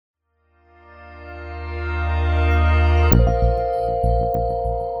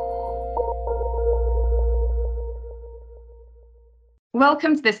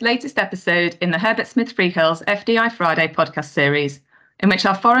Welcome to this latest episode in the Herbert Smith Freehills FDI Friday podcast series, in which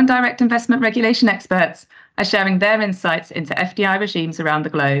our foreign direct investment regulation experts are sharing their insights into FDI regimes around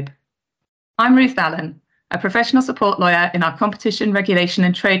the globe. I'm Ruth Allen, a professional support lawyer in our competition, regulation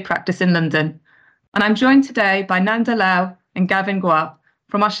and trade practice in London, and I'm joined today by Nanda Lau and Gavin Guo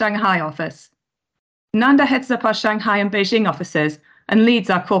from our Shanghai office. Nanda heads up our Shanghai and Beijing offices and leads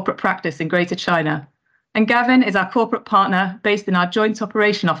our corporate practice in Greater China. And Gavin is our corporate partner based in our joint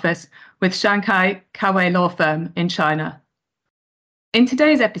operation office with Shanghai Kewei law firm in China. In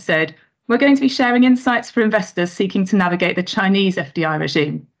today's episode, we're going to be sharing insights for investors seeking to navigate the Chinese FDI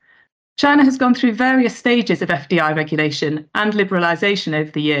regime. China has gone through various stages of FDI regulation and liberalisation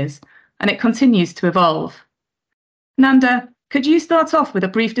over the years, and it continues to evolve. Nanda, could you start off with a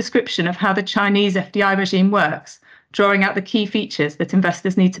brief description of how the Chinese FDI regime works, drawing out the key features that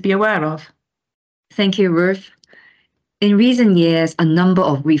investors need to be aware of? Thank you, Ruth. In recent years, a number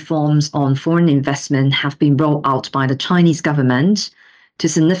of reforms on foreign investment have been rolled out by the Chinese government to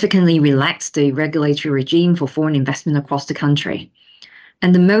significantly relax the regulatory regime for foreign investment across the country.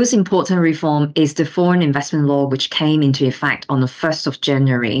 And the most important reform is the Foreign Investment Law, which came into effect on the 1st of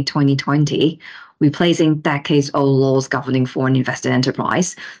January 2020, replacing decades-old laws governing foreign invested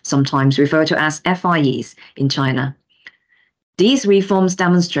enterprise, sometimes referred to as FIEs in China. These reforms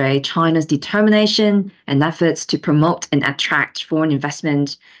demonstrate China's determination and efforts to promote and attract foreign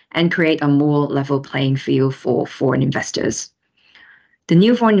investment and create a more level playing field for foreign investors. The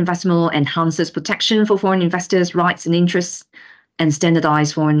new Foreign Investment Law enhances protection for foreign investors' rights and interests and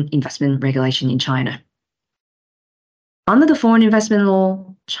standardized foreign investment regulation in China. Under the Foreign Investment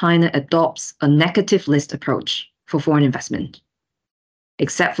Law, China adopts a negative list approach for foreign investment.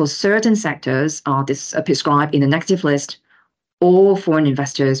 Except for certain sectors are prescribed in the negative list, all foreign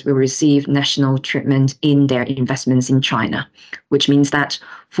investors will receive national treatment in their investments in China, which means that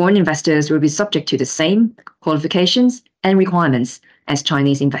foreign investors will be subject to the same qualifications and requirements as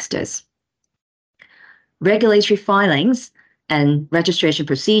Chinese investors. Regulatory filings and registration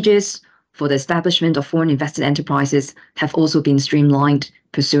procedures for the establishment of foreign invested enterprises have also been streamlined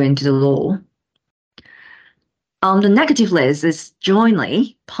pursuant to the law. The negative list is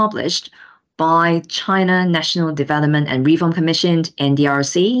jointly published by China National Development and Reform Commission,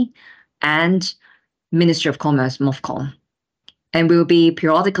 NDRC, and Ministry of Commerce, MOFCOM, and will be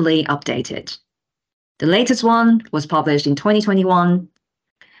periodically updated. The latest one was published in 2021.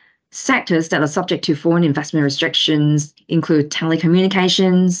 Sectors that are subject to foreign investment restrictions include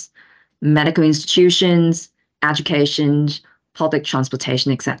telecommunications, medical institutions, education, public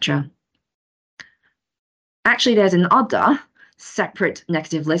transportation, etc. Actually, there's another separate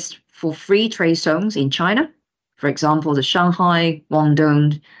negative list for free trade zones in China, for example, the Shanghai,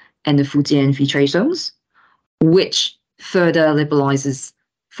 Guangdong, and the Fujian free trade zones, which further liberalizes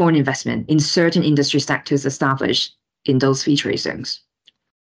foreign investment in certain industry sectors established in those free trade zones.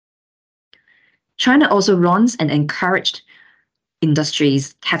 China also runs an encouraged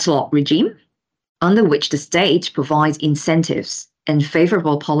industries catalog regime, under which the state provides incentives and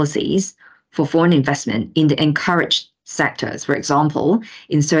favorable policies for foreign investment in the encouraged sectors, for example,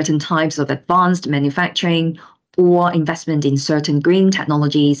 in certain types of advanced manufacturing or investment in certain green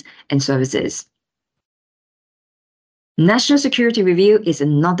technologies and services. National security review is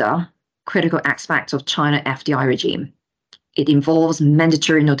another critical aspect of China FDI regime. It involves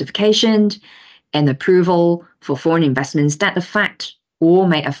mandatory notification and approval for foreign investments that affect or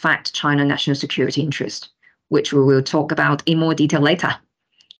may affect China national security interest, which we will talk about in more detail later.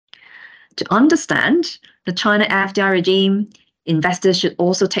 To understand the China FDI regime, investors should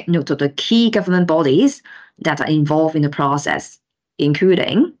also take note of the key government bodies that are involved in the process,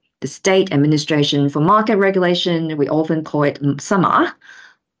 including the State Administration for Market Regulation, we often call it SAMA,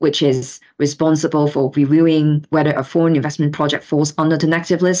 which is responsible for reviewing whether a foreign investment project falls under the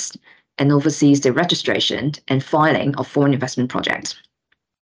negative list and oversees the registration and filing of foreign investment projects.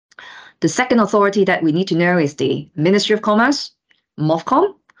 The second authority that we need to know is the Ministry of Commerce,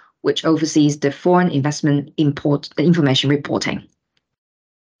 MOFCOM, which oversees the foreign investment information reporting.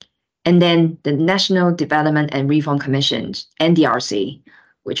 And then the National Development and Reform Commission, NDRC,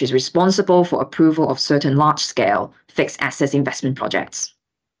 which is responsible for approval of certain large-scale fixed assets investment projects.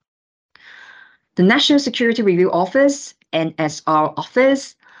 The National Security Review Office, NSR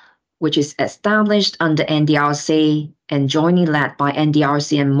Office, which is established under NDRC and jointly led by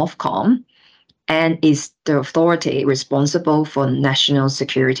NDRC and MOFCOM, and is the authority responsible for national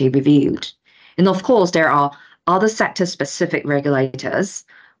security review. And of course, there are other sector-specific regulators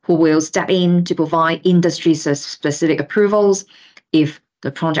who will step in to provide industry-specific approvals if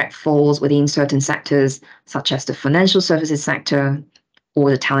the project falls within certain sectors, such as the financial services sector,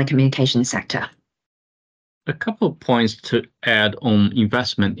 or the telecommunications sector. A couple of points to add on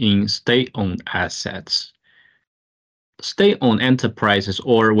investment in state-owned assets. State-owned enterprises,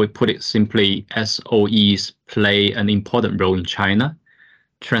 or we put it simply, SOEs, play an important role in China.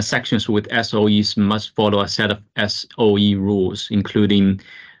 Transactions with SOEs must follow a set of SOE rules, including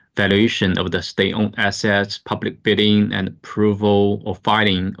valuation of the state-owned assets, public bidding, and approval or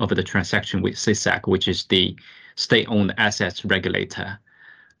filing of the transaction with CSAC, which is the state-owned assets regulator.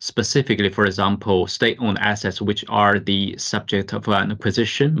 Specifically, for example, state-owned assets which are the subject of an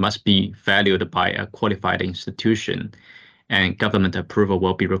acquisition must be valued by a qualified institution, and government approval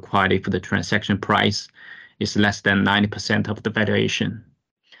will be required if the transaction price is less than 90% of the valuation.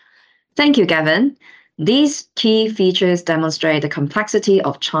 Thank you, Gavin. These key features demonstrate the complexity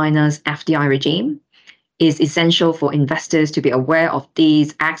of China's FDI regime. It is essential for investors to be aware of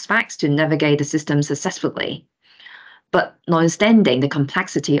these aspects to navigate the system successfully. But notwithstanding the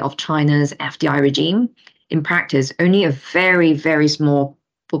complexity of China's FDI regime, in practice, only a very, very small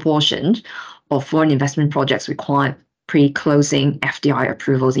proportion of foreign investment projects require pre-closing FDI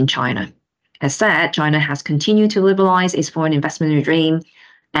approvals in China. As said, China has continued to liberalize its foreign investment regime,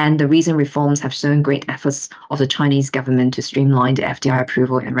 and the recent reforms have shown great efforts of the Chinese government to streamline the FDI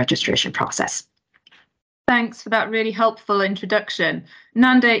approval and registration process. Thanks for that really helpful introduction.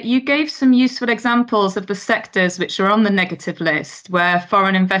 Nanda, you gave some useful examples of the sectors which are on the negative list, where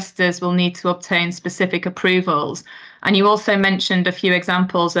foreign investors will need to obtain specific approvals. And you also mentioned a few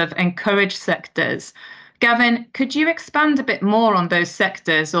examples of encouraged sectors. Gavin, could you expand a bit more on those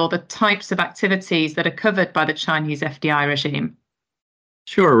sectors or the types of activities that are covered by the Chinese FDI regime?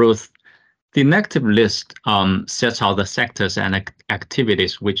 Sure, Ruth. The negative list sets out the sectors and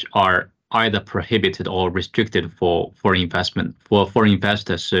activities which are either prohibited or restricted for foreign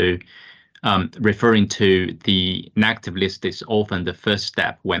investors. So referring to the negative list is often the first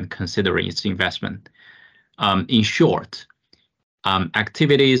step when considering its investment. In short,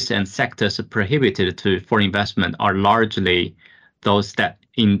 activities and sectors prohibited to foreign investment are largely those that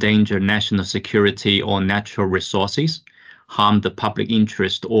endanger national security or natural resources, harm the public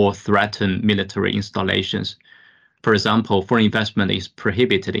interest, or threaten military installations. For example, foreign investment is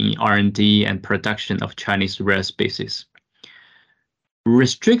prohibited in R&D and production of Chinese rare species.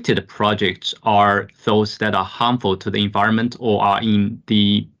 Restricted projects are those that are harmful to the environment or are in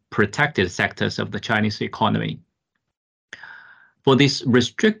the protected sectors of the Chinese economy. For these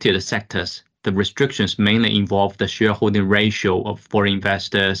restricted sectors, the restrictions mainly involve the shareholding ratio of foreign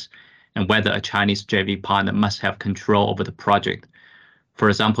investors and whether a Chinese JV partner must have control over the project. For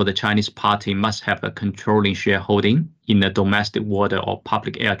example, the Chinese party must have a controlling shareholding in the domestic water or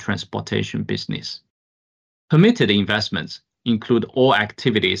public air transportation business. Permitted investments include all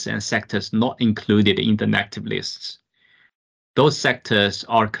activities and sectors not included in the negative lists. Those sectors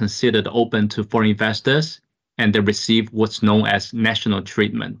are considered open to foreign investors, and they receive what's known as national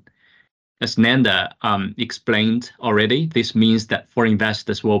treatment. As Nanda explained already, this means that foreign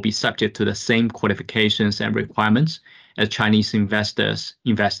investors will be subject to the same qualifications and requirements as Chinese investors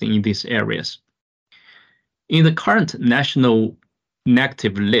investing in these areas. In the current national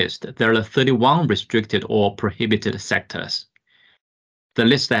negative list, there are 31 restricted or prohibited sectors. The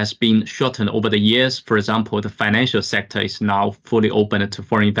list has been shortened over the years. For example, the financial sector is now fully open to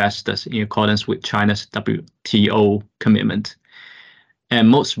foreign investors in accordance with China's WTO commitment. And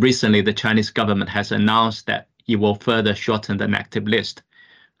most recently, the Chinese government has announced that it will further shorten the negative list,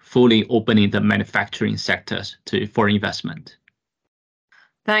 fully opening the manufacturing sectors to foreign investment.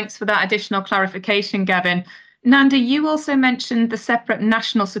 Thanks for that additional clarification, Gavin. Nanda, you also mentioned the separate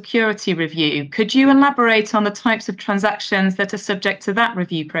national security review. Could you elaborate on the types of transactions that are subject to that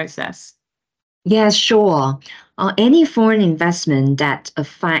review process? Yes, sure. Any foreign investment that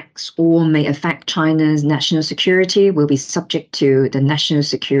affects or may affect China's national security will be subject to the National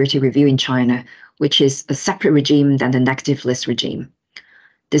Security Review in China, which is a separate regime than the negative list regime.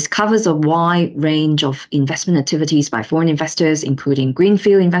 This covers a wide range of investment activities by foreign investors, including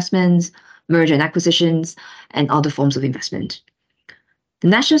greenfield investments, merger and acquisitions, and other forms of investment. The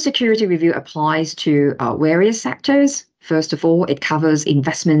National Security Review applies to various sectors. First of all, it covers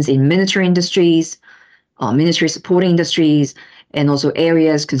investments in military industries, military supporting industries, and also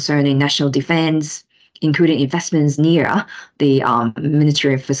areas concerning national defense, including investments near the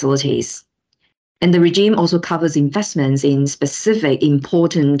military facilities. And the regime also covers investments in specific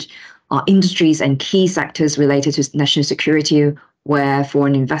important industries and key sectors related to national security, where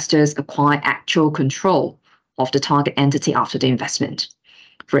foreign investors acquire actual control of the target entity after the investment.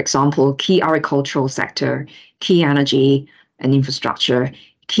 For example, key agricultural sector, key energy and infrastructure,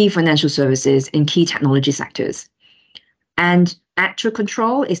 key financial services, and key technology sectors. And actual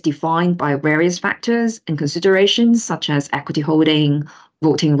control is defined by various factors and considerations such as equity holding,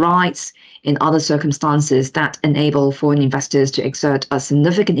 voting rights, and other circumstances that enable foreign investors to exert a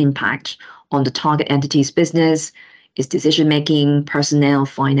significant impact on the target entity's business, its decision-making, personnel,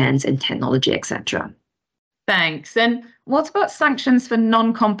 finance, and technology, etc. Thanks. And what about sanctions for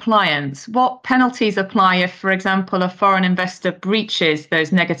non-compliance? What penalties apply if, for example, a foreign investor breaches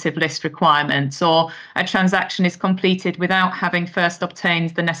those negative list requirements or a transaction is completed without having first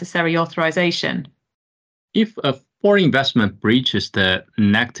obtained the necessary authorization? If a foreign investment breaches the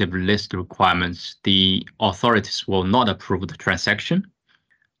negative list requirements, the authorities will not approve the transaction.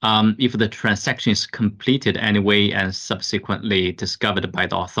 If the transaction is completed anyway and subsequently discovered by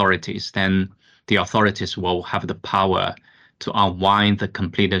the authorities, then the authorities will have the power to unwind the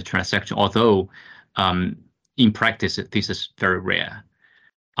completed transaction, although in practice, this is very rare.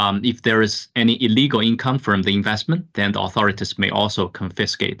 If there is any illegal income from the investment, then the authorities may also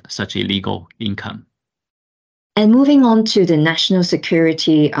confiscate such illegal income. And moving on to the national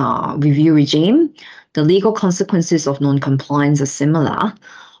security review regime, the legal consequences of non-compliance are similar.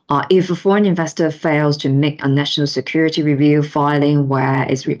 If a foreign investor fails to make a national security review filing where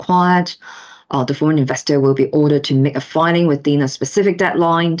it's required, the foreign investor will be ordered to make a filing within a specific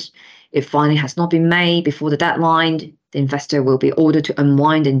deadline. If filing has not been made before the deadline, the investor will be ordered to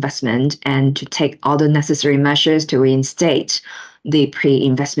unwind the investment and to take other necessary measures to reinstate the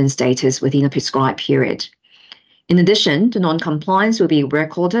pre-investment status within a prescribed period. In addition, the non-compliance will be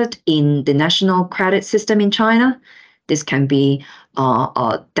recorded in the national credit system in China. This can be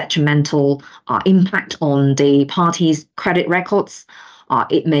a detrimental impact on the party's credit records.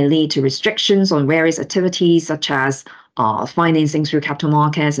 It may lead to restrictions on various activities such as financing through capital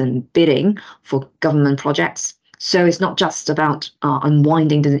markets and bidding for government projects. So it's not just about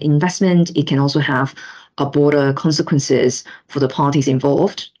unwinding the investment, it can also have broader consequences for the parties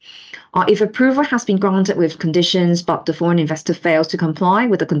involved. If approval has been granted with conditions, but the foreign investor fails to comply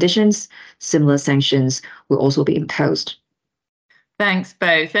with the conditions, similar sanctions will also be imposed. Thanks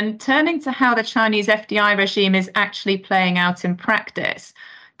both. And turning to how the Chinese FDI regime is actually playing out in practice,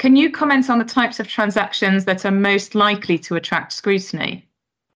 can you comment on the types of transactions that are most likely to attract scrutiny?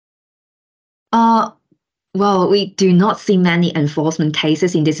 Well, we do not see many enforcement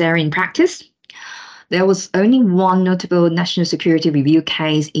cases in this area in practice. There was only one notable national security review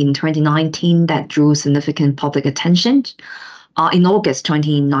case in 2019 that drew significant public attention. In August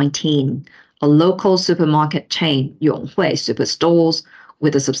 2019, a local supermarket chain, Yonghui Superstores,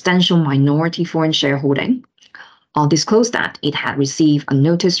 with a substantial minority foreign shareholding, disclosed that it had received a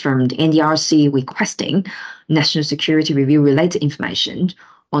notice from the NDRC requesting national security review related information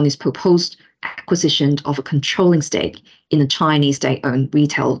on its proposed acquisition of a controlling stake in a Chinese state-owned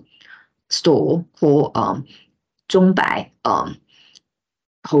retail store called Zhongbai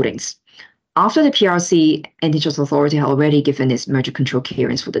Holdings. After the PRC antitrust authority had already given its merger control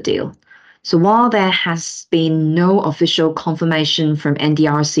clearance for the deal. So while there has been no official confirmation from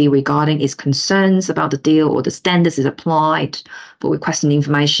NDRC regarding its concerns about the deal or the standards it applied for requesting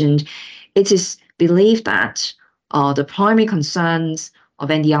information, it is believed that the primary concerns of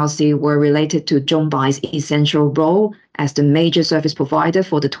NDRC were related to Zhongbai's essential role as the major service provider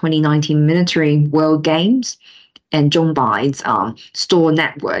for the 2019 Military World Games and Zhongbai's store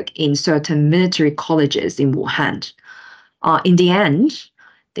network in certain military colleges in Wuhan. In the end,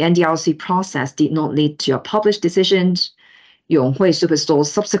 the NDRC process did not lead to a published decision. Yonghui Superstore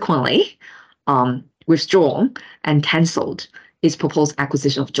subsequently withdrawn and cancelled its proposed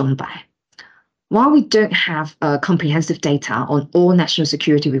acquisition of Zhongbai. While we don't have comprehensive data on all national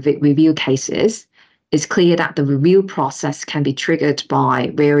security review cases, it's clear that the review process can be triggered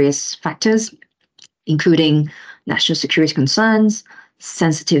by various factors, including national security concerns,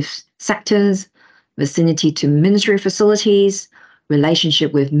 sensitive sectors, vicinity to military facilities,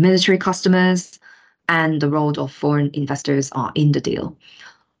 relationship with military customers, and the role of foreign investors in the deal.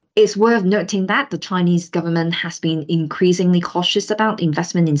 It's worth noting that the Chinese government has been increasingly cautious about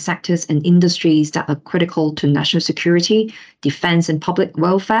investment in sectors and industries that are critical to national security, defense, and public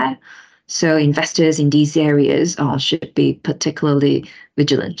welfare. So investors in these areas should be particularly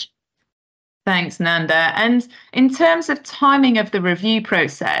vigilant. Thanks, Nanda. And in terms of timing of the review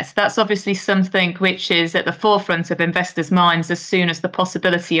process, that's obviously something which is at the forefront of investors' minds as soon as the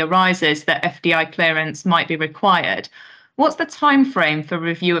possibility arises that FDI clearance might be required. What's the time frame for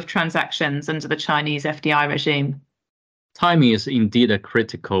review of transactions under the Chinese FDI regime? Timing is indeed a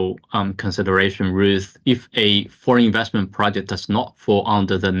critical consideration, Ruth. If a foreign investment project does not fall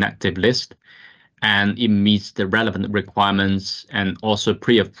under the negative list and it meets the relevant requirements and also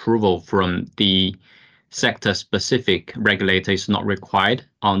pre-approval from the sector-specific regulator is not required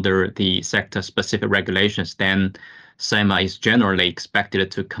under the sector-specific regulations, then SEMA is generally expected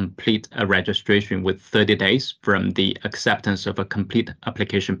to complete a registration with 30 days from the acceptance of a complete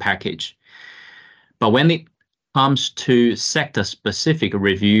application package. But when it comes to sector-specific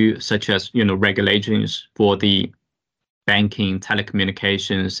review, such as regulations for the banking,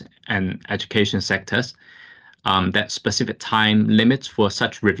 telecommunications, and education sectors, that specific time limits for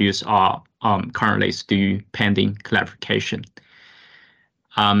such reviews are currently still pending clarification.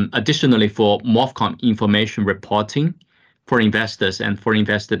 Additionally, for MOFCOM information reporting, for investors and for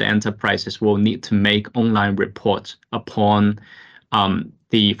invested enterprises will need to make online reports upon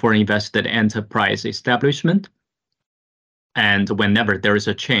the foreign invested enterprise establishment and whenever there is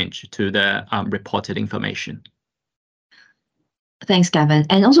a change to the reported information. Thanks, Gavin.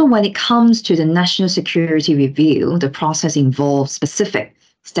 And also when it comes to the national security review, the process involves specific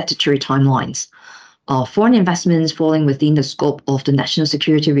statutory timelines. Foreign investments falling within the scope of the national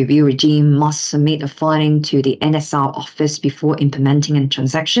security review regime must submit a filing to the NSR office before implementing a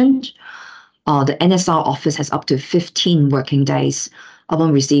transaction. The NSR office has up to 15 working days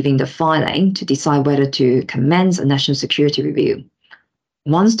upon receiving the filing to decide whether to commence a national security review.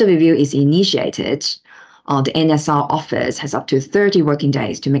 Once the review is initiated, the NSR office has up to 30 working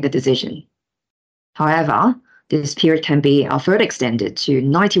days to make a decision. However, this period can be further extended to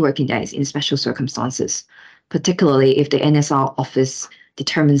 90 working days in special circumstances, particularly if the NSR office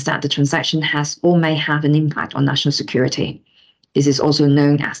determines that the transaction has or may have an impact on national security. This is also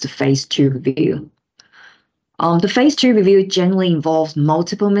known as the Phase 2 review. The Phase 2 review generally involves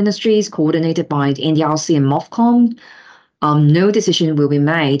multiple ministries coordinated by the NDRC and MOFCOM. No decision will be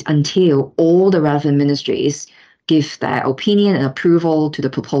made until all the relevant ministries give their opinion and approval to the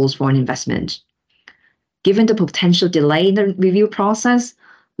proposed foreign investment. Given the potential delay in the review process,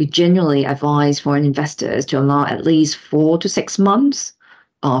 we generally advise foreign investors to allow at least 4 to 6 months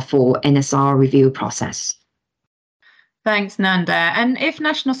for NSR review process. Thanks, Nanda. And if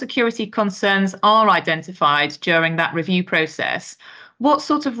national security concerns are identified during that review process, what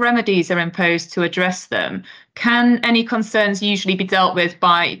sort of remedies are imposed to address them? Can any concerns usually be dealt with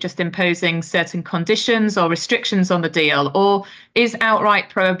by just imposing certain conditions or restrictions on the deal, or is outright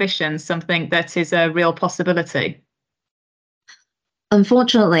prohibition something that is a real possibility?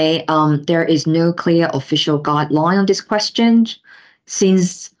 Unfortunately, there is no clear official guideline on this question.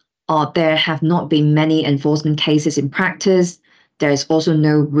 Since there have not been many enforcement cases in practice, there is also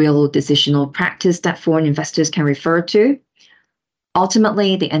no real decisional practice that foreign investors can refer to.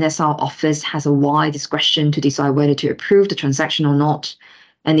 Ultimately, the NSR office has a wide discretion to decide whether to approve the transaction or not,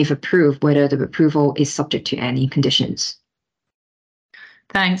 and if approved, whether the approval is subject to any conditions.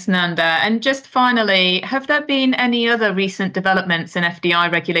 Thanks, Nanda. And just finally, have there been any other recent developments in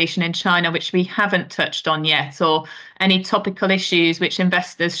FDI regulation in China which we haven't touched on yet, or any topical issues which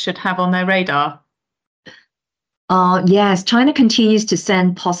investors should have on their radar? Yes, China continues to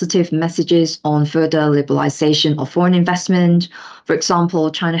send positive messages on further liberalization of foreign investment. For example,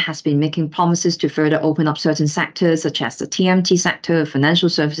 China has been making promises to further open up certain sectors, such as the TMT sector, financial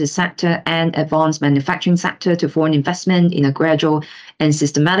services sector, and advanced manufacturing sector to foreign investment in a gradual and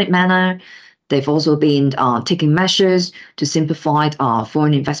systematic manner. They've also been taking measures to simplify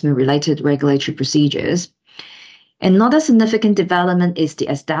foreign investment-related regulatory procedures. Another significant development is the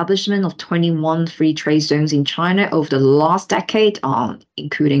establishment of 21 free trade zones in China over the last decade,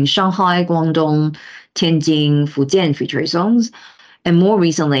 including Shanghai, Guangdong, Tianjin, Fujian free trade zones, and more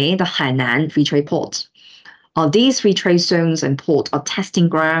recently, the Hainan free trade port. These free trade zones and ports are testing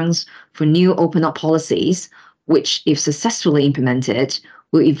grounds for new open-up policies, which, if successfully implemented,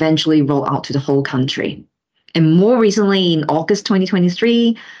 will eventually roll out to the whole country. And more recently, in August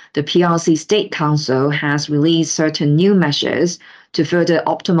 2023, the PRC State Council has released certain new measures to further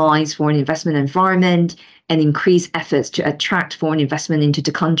optimize foreign investment environment and increase efforts to attract foreign investment into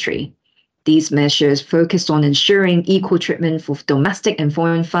the country. These measures focus on ensuring equal treatment for domestic and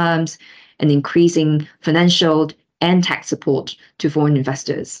foreign firms and increasing financial and tax support to foreign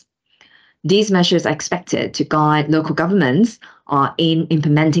investors. These measures are expected to guide local governments in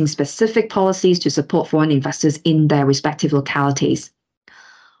implementing specific policies to support foreign investors in their respective localities.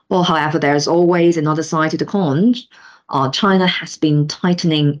 Well, however, there is always another side to the coin. China has been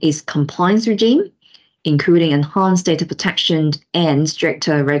tightening its compliance regime, including enhanced data protection and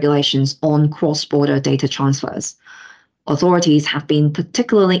stricter regulations on cross-border data transfers. Authorities have been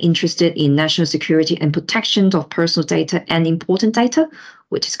particularly interested in national security and protection of personal data and important data,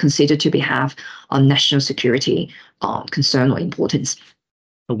 which is considered to have a national security concern or importance.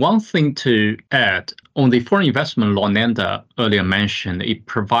 One thing to add On the foreign investment law Nanda earlier mentioned, it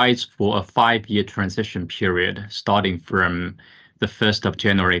provides for a 5-year transition period starting from the 1st of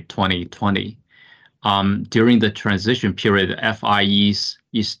January 2020. During the transition period, FIEs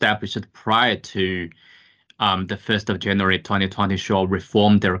established prior to the 1st of January 2020 shall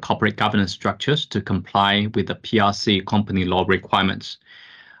reform their corporate governance structures to comply with the PRC company law requirements.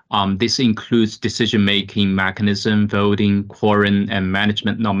 This includes decision-making mechanism, voting, quorum, and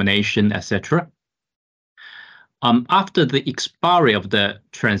management nomination, etc. After the expiry of the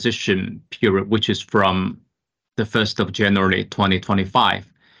transition period, which is from the 1st of January 2025,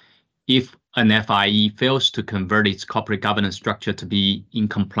 if an FIE fails to convert its corporate governance structure to be in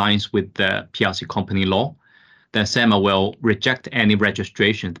compliance with the PRC company law, then SAMA will reject any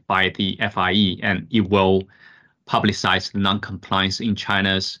registration by the FIE and it will publicize the non-compliance in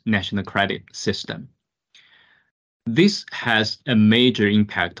China's national credit system. This has a major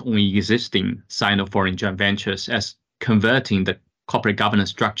impact on existing Sino-foreign joint ventures, as converting the corporate governance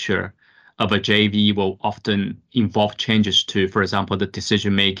structure of a JV will often involve changes to, for example, the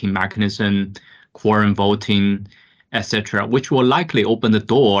decision-making mechanism, quorum voting, etc., which will likely open the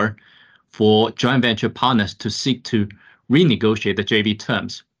door for joint venture partners to seek to renegotiate the JV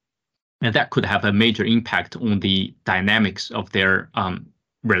terms. And that could have a major impact on the dynamics of their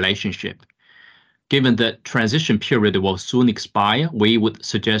relationship. Given the transition period will soon expire, we would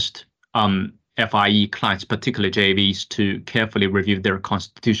suggest FIE clients, particularly JVs, to carefully review their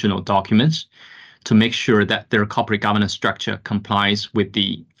constitutional documents to make sure that their corporate governance structure complies with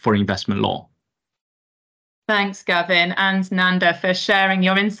the foreign investment law. Thanks, Gavin and Nanda, for sharing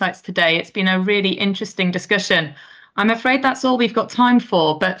your insights today. It's been a really interesting discussion. I'm afraid that's all we've got time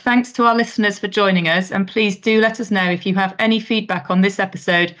for, but thanks to our listeners for joining us, and please do let us know if you have any feedback on this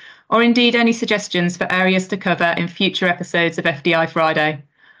episode or indeed any suggestions for areas to cover in future episodes of FDI Friday.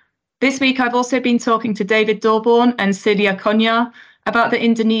 This week I've also been talking to David Dorborn and Celia Konya about the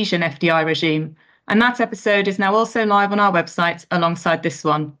Indonesian FDI regime, and that episode is now also live on our website alongside this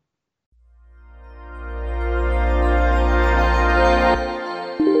one.